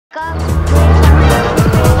Hey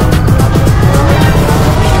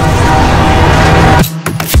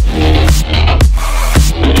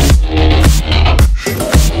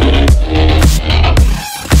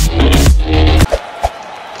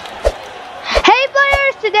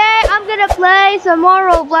players, today I'm gonna play some more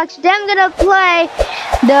Roblox. Today I'm gonna play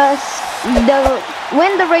the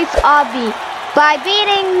win the race obby by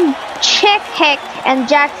beating Chick Hick and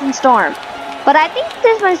Jackson Storm. But I think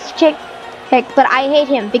this one's Chick Hick, but I hate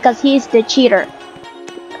him because he's the cheater.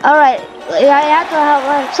 Alright, I have to help.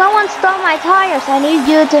 Someone stole my tires. I need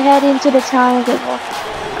you to head into the tire.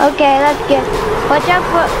 Okay, let's get. Watch out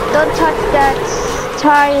for, don't touch that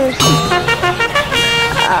tires.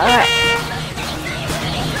 Alright.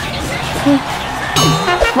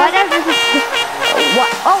 What if this is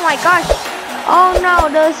what? Oh my gosh! Oh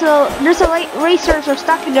no, there's a racers are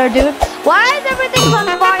stuck in there, dude. Why is everything on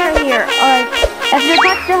fire here? Alright,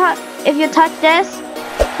 if you touch this,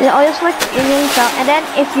 the oil slick in fell, and then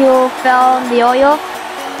if you fell in the oil,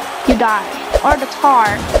 you die. Or the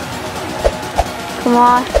tar. Come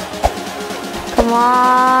on. Come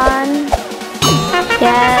on.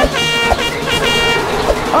 Yes.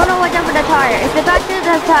 Oh no, watch out for the tire. If you touch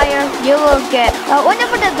the tire, you will get. Watch out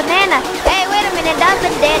for the banana. Hey, wait a minute. That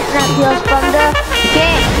banana feels from the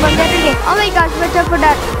game. From the other game. Oh my gosh, watch out for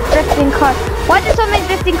that drifting car. Why there's so many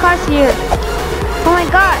drifting cars here? Oh my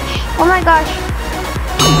gosh. Oh my gosh.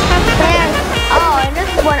 There. Oh, and this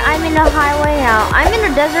one, I'm in the highway now. I'm in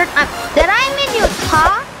the desert. Did I mean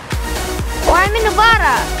Utah? Or I'm in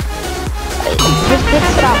Nevada? This big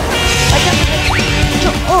stop. Watch out for this.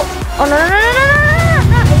 Oh no, no, no, no, no, no,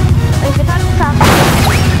 no. If you touch the stop,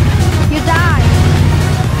 you die.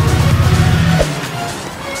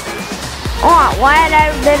 Oh, why had I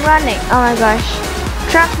been running? Oh my gosh.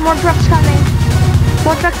 More trucks coming.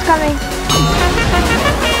 More trucks coming.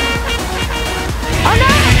 Oh no!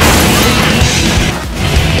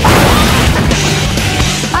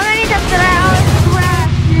 How many times did I always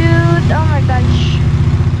crash, dude? Oh my gosh.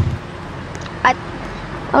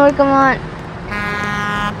 Oh, come on.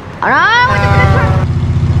 Oh no!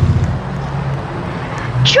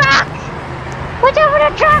 Truck! Watch out for the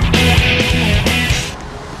truck!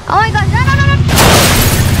 Oh my gosh, no, no, no, no!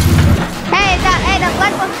 Hey, the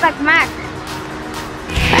blood looks like Mac.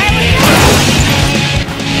 Hey,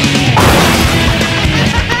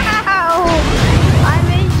 I'm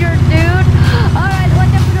injured, dude. Alright,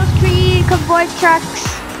 watch out for those three convoy trucks.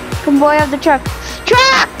 Convoy of the truck.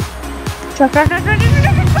 Truck! Truck, truck, truck, truck, truck,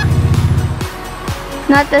 truck, truck.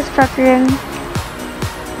 Not this truck again.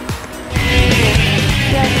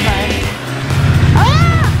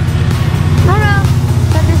 Ah! No, no.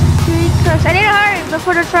 That is three trucks. I need to hurry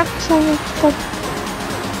before the trucks.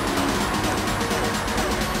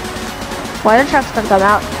 Why the trucks don't come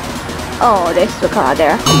out? Oh, they still come out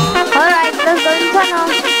there. Alright, let's go in the tunnel.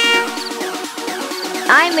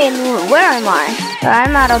 I'm in, where am I?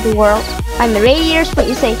 I'm out of the world. I'm in radiators, but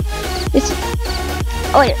you say, it's,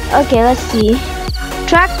 oh yeah, okay, let's see.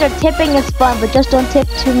 Tractor tipping is fun, but just don't tip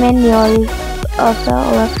too many or you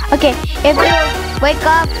fell. Okay, if you wake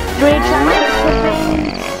up, during tractor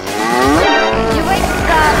tipping, you wake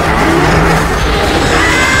up,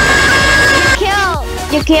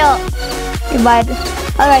 you kill, you bite.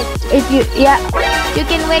 Alright, if you, yeah, you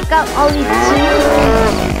can wake up only two.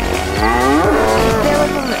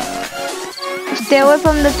 Stay away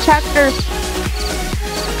from the tractors.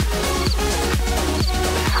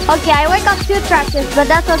 Okay, I wake up two tractors, but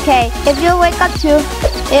that's okay. If you wake up two,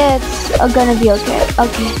 it's gonna be okay.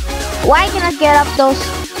 Okay. Why can I get up those?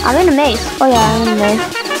 I'm in a maze. Oh yeah, I'm in a maze.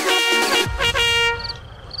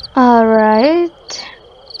 Alright.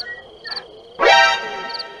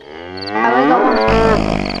 I wake up.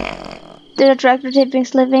 Did a tractor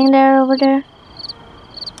tapings living there over there?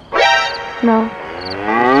 No.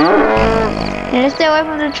 You need to stay away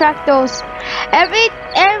from the tractors. Every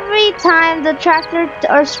time the tractor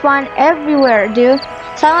or spawn everywhere, dude.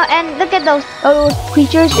 And look at those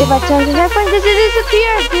creatures. If I turn to that point, this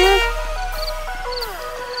disappears, dude.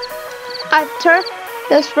 I turn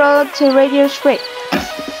this road to radiator straight.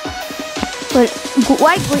 Wait,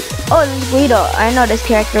 why Guido? Oh, this is Guido. I know this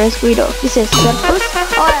character is Guido. This is Gunfus.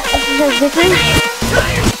 Oh, this is.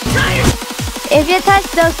 If you touch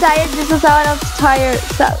those tires, this is out of tire.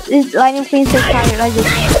 So, this lightning cleans the tire like this.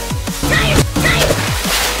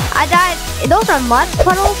 I died. Those are mud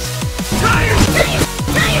puddles.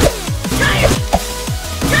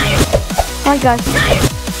 Oh my gosh.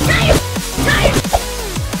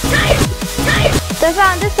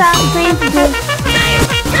 This sounds crazy too.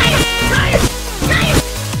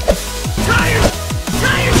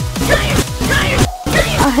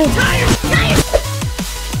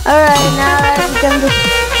 Alright, now let's jump this.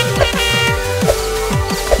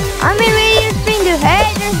 I mean, we use finger.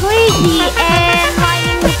 Hey, there's Luigi and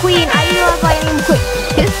Lightning McQueen. I love Lightning McQueen.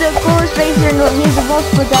 He's the coolest racer and he's the most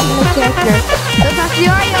protagonist character. Don't touch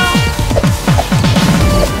the Oreo.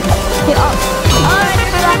 Alright,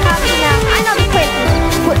 there's Doc Hoppy now. I know the quiz.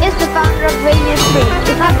 Who is the founder of Radio Street?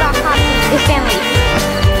 It's not Doc Hoppy, it's Stanley.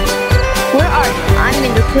 Where are you? I'm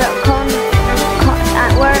in the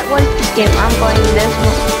what's this game? I'm going to this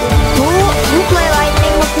one. Who play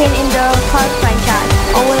Lightning McQueen in the Cars franchise?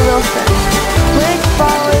 Owen Wilson. Which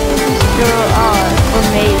following for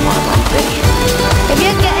me one of my videos. If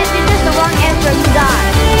you get the wrong answer, you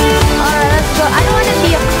die. Alright, let's go. I don't want to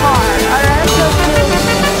be a car. Alright, let's go to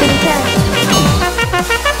City County.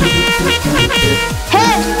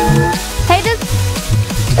 Hey, this.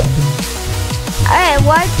 Hey,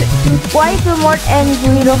 why is the more and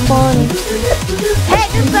little phone? Hey,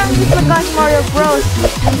 this sounds just like Gosh Mario Bros.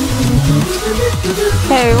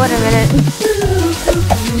 Hey, wait a minute.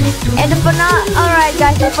 And the finale, alright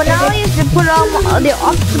guys, the finale is to put the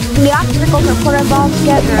obstacles and put them all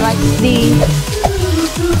together, like the.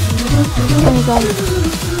 Oh my god.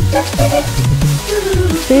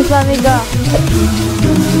 Please let me go.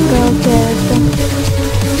 Okay, let's go.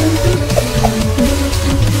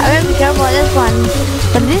 I gotta be careful with this one,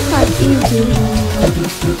 but this one's easy.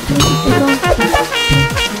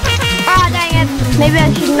 Ah, dang it! Maybe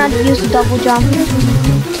I should not use the double jump.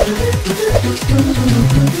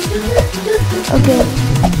 Okay.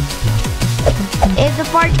 If the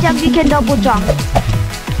part jump, you can double jump.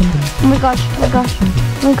 Oh my gosh! Oh my gosh!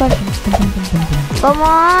 Oh my gosh! Come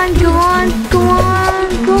on! Come on! Come on!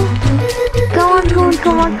 Come on! Come on!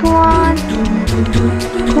 Come on! Come on!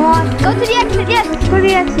 Come on! Go to the exit! Yes! Go to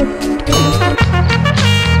the exit!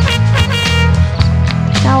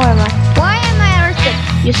 Now where am I? Why am I arrested?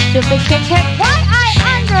 You stupid Chick Hick! Why I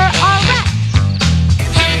under arrest?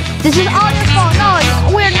 This is all your fault! No,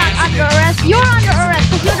 we're not under arrest! You're under arrest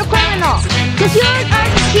because you're the criminal! Because you're the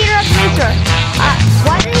cheater of nature!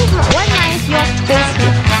 What nice you're supposed to?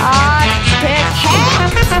 Chick Hick!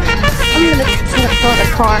 I'm gonna throw the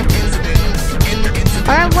car.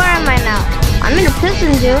 Alright, where am I now? I'm in a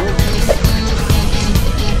prison, dude.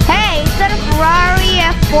 Hey, is that a Ferrari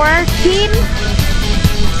F14?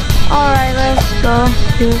 Alright, let's go,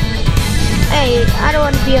 dude. Hey, I don't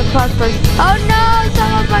want to be a cross person. Oh no,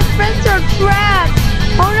 some of my friends are trapped.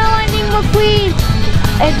 Oh no, Lightning McQueen.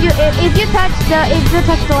 If you touch the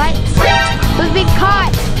light, we'll be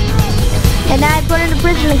caught. And I put in the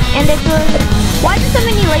prison and they put. Why do so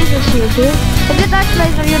many lasers here, dude? If you touch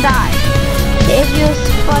laser, you die. If you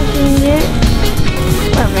fucking it.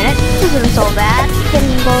 Wait a minute, this isn't so bad. You can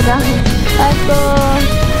go down. Let's go.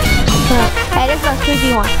 Hey, this is a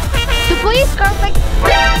creepy one. The police car like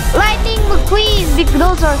Lightning McQueen because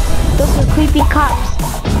those are creepy cops.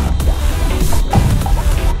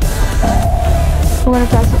 I'm gonna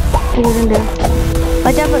press it. It isn't there.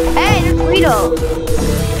 Watch out for. Hey, there's Guido.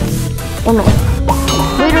 Oh no.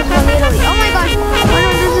 Guido's from Italy. Oh my gosh. Oh no,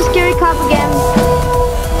 there's a scary cop again.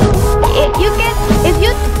 If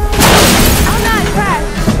you oh no, I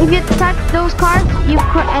crashed. If you touch those cars, you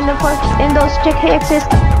and of course in those Chick Hicks.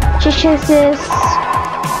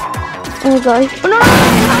 Oh my gosh. Oh no, I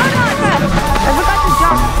crashed. I forgot to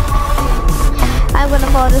jump. I'm gonna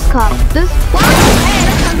follow this cop. What? Hey,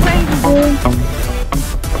 that's not crazy, dude.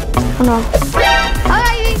 Oh no. Oh no,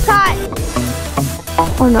 you get caught.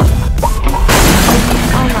 Oh no.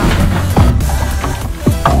 Oh no.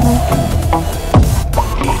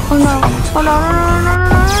 Oh no. Oh no,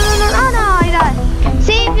 oh no, I died.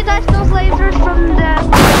 See if you touch those lasers from the.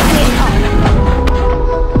 Oh.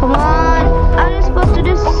 Come on. I'm just supposed to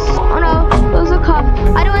just. Oh no, those are cops.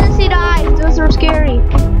 I don't want to see the eyes. Those are scary.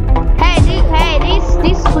 Hey,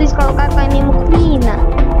 these police cars got my name McQueen.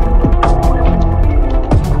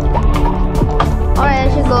 Alright, I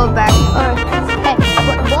should go back. Alright. Hey,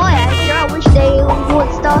 boy, I sure wish they would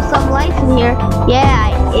install some lights in here.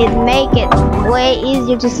 Yeah, it'd make it way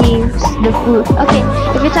easier to see the food. Okay,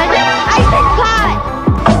 if you touch it, I said cut!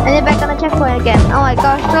 And then back on the checkpoint again. Oh my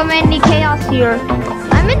gosh, so many chaos here.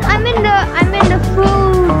 I'm in the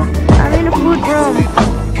food room.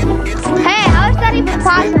 Hey, how is that even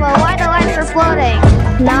possible? Why the lights are floating?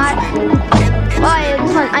 Not. Oh yeah,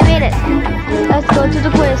 this one, I made it. Let's go to the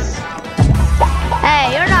quiz.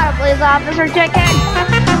 Hey, you're not a police officer, Chick Hick.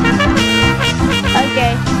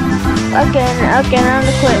 Okay, now on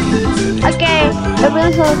the quiz. Okay, I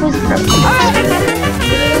really saw the quiz.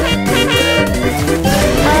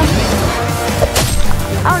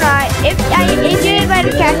 Oh no, if you invite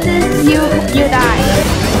the cactus, you die.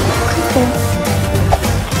 Okay.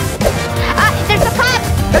 Ah, there's a cop!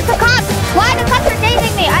 There's a cop! Why the cops are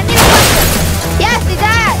chasing me? I need a question. Yes, he's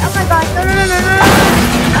dead! Oh my god, no.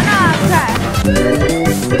 Oh no, crap.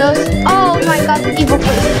 Those, oh my god, the evil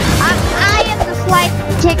police. I am the slight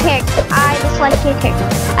Chick Hick. I dislike Chick Hick.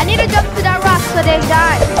 I need to jump to that rock so they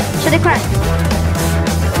die. So they crash.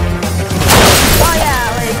 Oh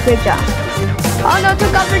yeah, wait, good job. Oh no, two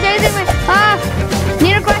cops are chasing me. Ah,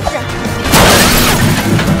 need a question.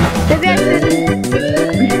 Maybe I shouldn't.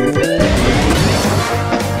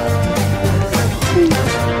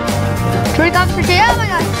 Three cops are chasing. Oh my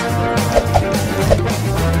god.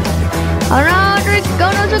 Oh no, three, go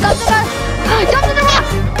no, two cops. Jump to the rock.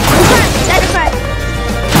 That's a crash.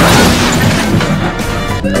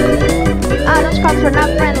 Ah, those cops are not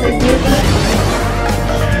friendly, dude.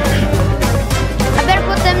 I better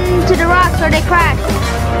put them to the rocks or they crash.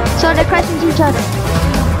 So they crash into each other.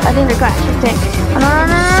 I think they crash, I think. Oh,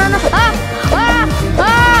 no. Ah!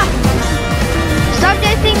 Stop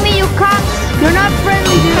chasing me, you cops. You're not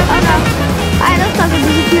friendly, dude. Oh no. Those cops are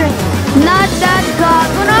disappearing. Not that cop.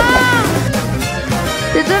 Oh no!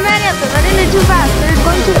 There's too many of them. I think they're too fast. They're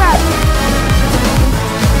going too fast.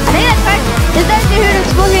 I think that's right. Is that here to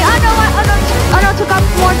expose me? Oh no, what? Oh no, two cops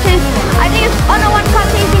more chase. I think it's, oh no, one cop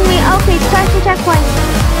chasing me. Okay, touch the checkpoint.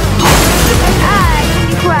 I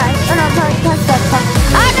think you crashed. Oh no, touch that cop.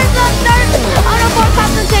 Ah, there's no third. Oh no, four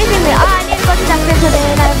cops are chasing me. Ah, I need to go to that bridge so they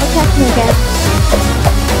never catch me again.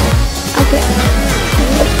 Okay.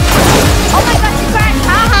 Oh my god, you crashed.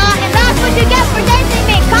 Haha, and that's what you get for chasing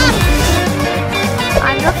me, cops.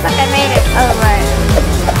 I looks like I made it. Oh right.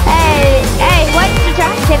 Hey, what's the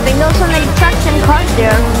track tipping? Those are like trucks and cars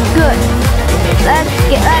there. Good.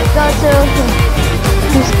 Let's go to.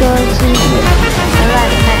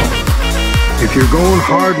 Alright, man. If you're going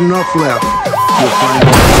hard enough left, you'll find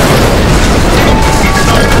out.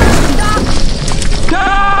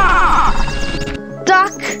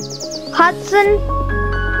 Doc Hudson.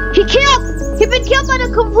 He's been killed by the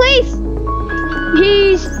police.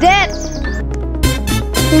 He's dead.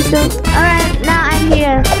 Alright, now I'm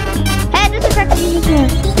here. Hey, there's a track music here.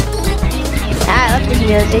 I love the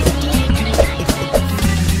music.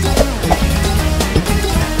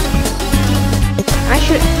 I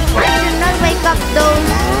should not wake up those.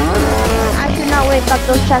 I should not wake up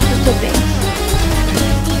those traffic tippings.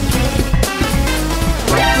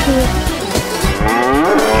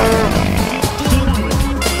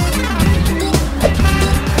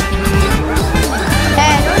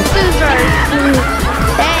 Hey, those scissors.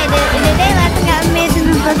 Hey, they laughing at me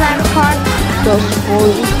because I'm a car. Those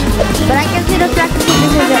fools. But I can see the traffic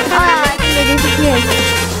tippings here. Oh, I think they disappeared.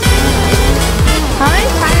 How many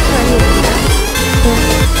times are here?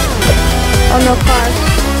 Oh no, cars.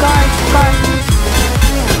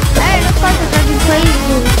 Hey, those cars are driving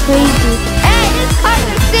crazy. Hey, these cars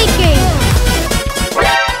are sinking.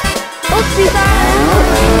 Oopsie, I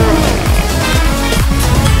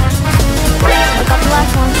got the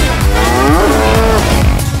last one.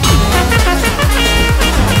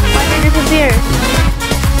 Why did it disappear?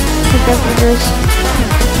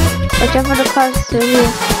 Watch out for the cars through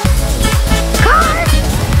here. Cars!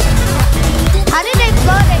 How did they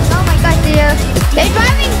floating? Oh my gosh, they're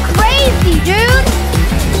driving crazy, dude!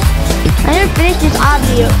 I didn't finish this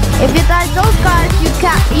audio. If you touch those cars,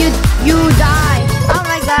 you die. Oh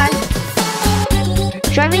my gosh.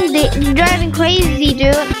 Driving crazy,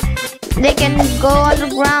 dude. They can go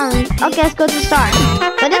underground. Okay, let's go to start.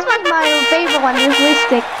 But this one's my favorite one, this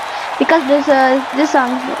Realistic. Because this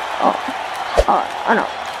song. Oh no.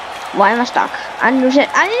 Why am I stuck? I need to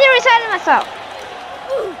reset myself.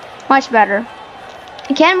 Much better.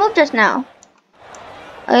 I can't move just now.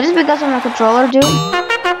 It is because of my controller, dude.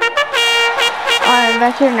 Alright,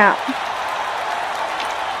 back here now.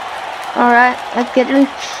 Alright, let's get in.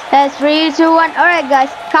 That's 3, 2, 1. Alright, guys,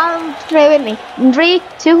 come play with me. 3,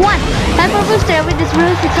 2, 1. Time for booster with this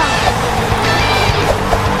Realistic song.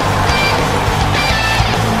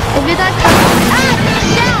 If you touch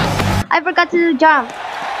shit! I forgot to jump.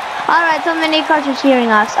 Alright, so many cars are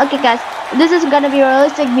cheering us. Okay, guys, this is gonna be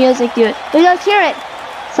Realistic music, dude. We just hear it.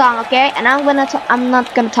 Song, okay? And I'm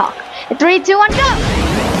not gonna talk. 3, 2, 1, go!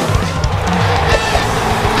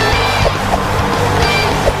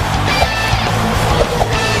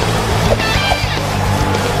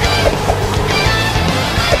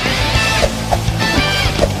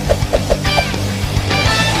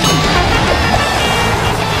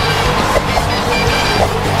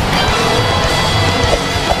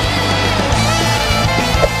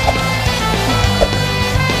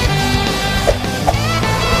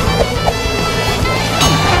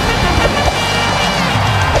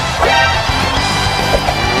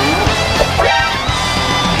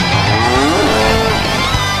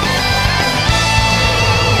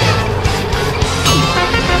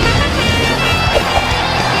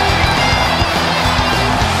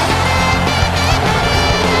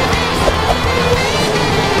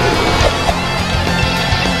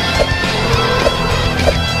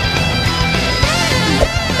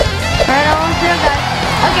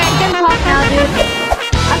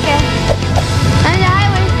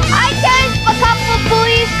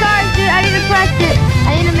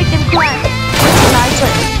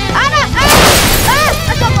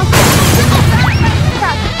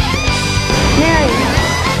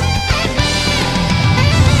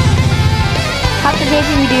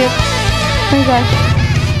 my gosh.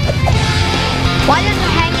 Why is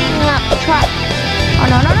it hanging up the truck? Oh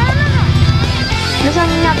no, no, no, no, no. There's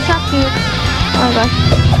something up the truck here. Oh my gosh.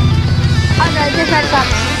 Oh no, it's just red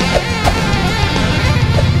socks.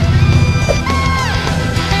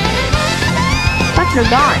 But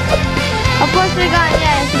they're gone. Of course they're gone,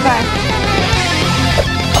 yeah, it's fine.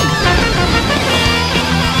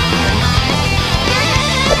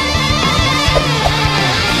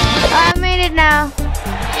 I made it now.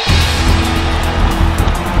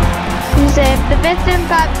 So if the piston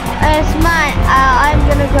cup is mine, I'm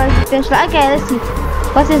gonna go to the finish line. Okay, let's see.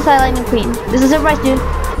 What's inside Lightning Queen? This is a surprise, dude.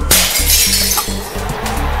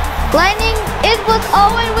 Lightning, it was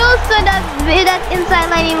Owen Wilson that's inside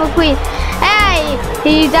Lightning McQueen. Hey,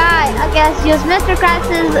 he died. Okay, let's use Mr. Krabs'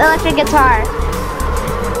 electric guitar.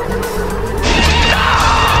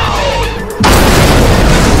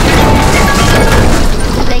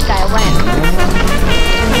 I think I win.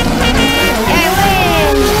 I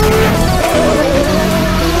win!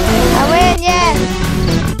 I win, yes!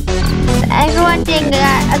 Everyone think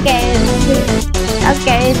that, okay,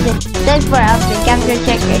 thanks for helping capture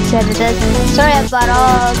Chick Hick, said it is. Sorry about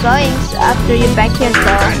all goings after you back here,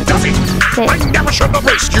 so. I never should have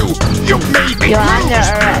raced you. You made me. You're under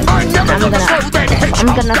arrest.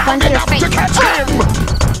 I'm gonna punch your face.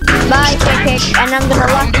 Bye, Chick Hick, and I'm gonna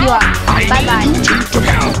lock you up. Bye bye.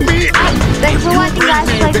 Thanks for watching, guys.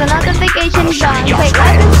 Click the notification bell. Click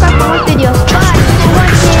like and subscribe for more videos. Bye.